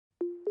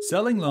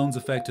Selling loans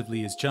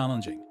effectively is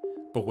challenging,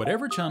 but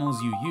whatever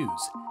channels you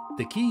use,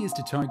 the key is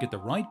to target the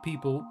right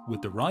people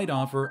with the right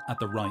offer at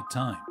the right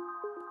time.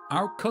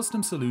 Our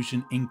custom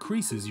solution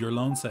increases your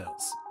loan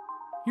sales.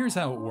 Here's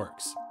how it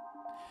works.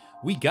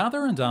 We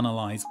gather and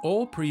analyze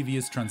all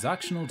previous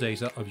transactional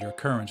data of your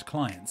current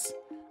clients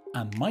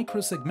and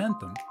micro-segment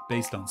them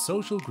based on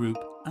social group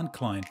and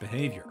client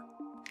behavior.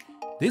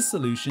 This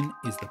solution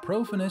is the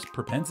Profinit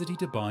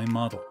propensity-to-buy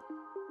model.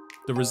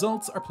 The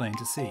results are plain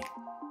to see.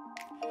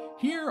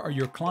 Here are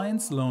your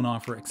clients' loan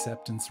offer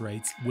acceptance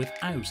rates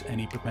without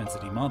any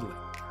propensity modeling,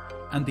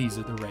 and these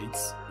are the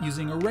rates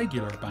using a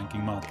regular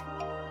banking model.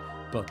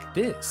 But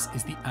this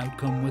is the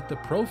outcome with the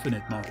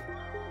Profinit model.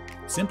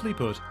 Simply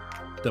put,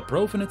 the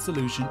Profinit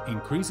solution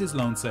increases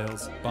loan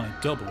sales by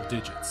double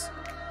digits.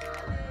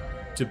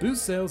 To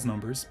boost sales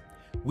numbers,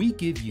 we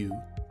give you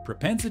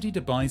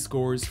propensity-to-buy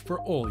scores for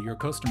all your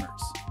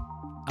customers,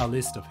 a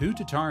list of who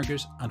to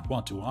target and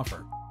what to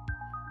offer,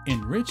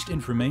 enriched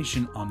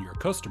information on your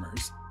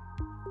customers,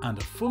 and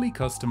a fully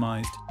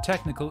customized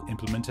technical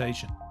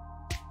implementation.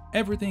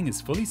 Everything is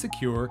fully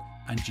secure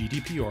and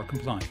GDPR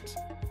compliant.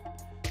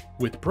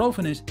 With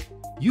Profinit,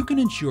 you can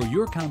ensure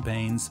your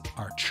campaigns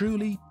are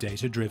truly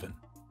data-driven.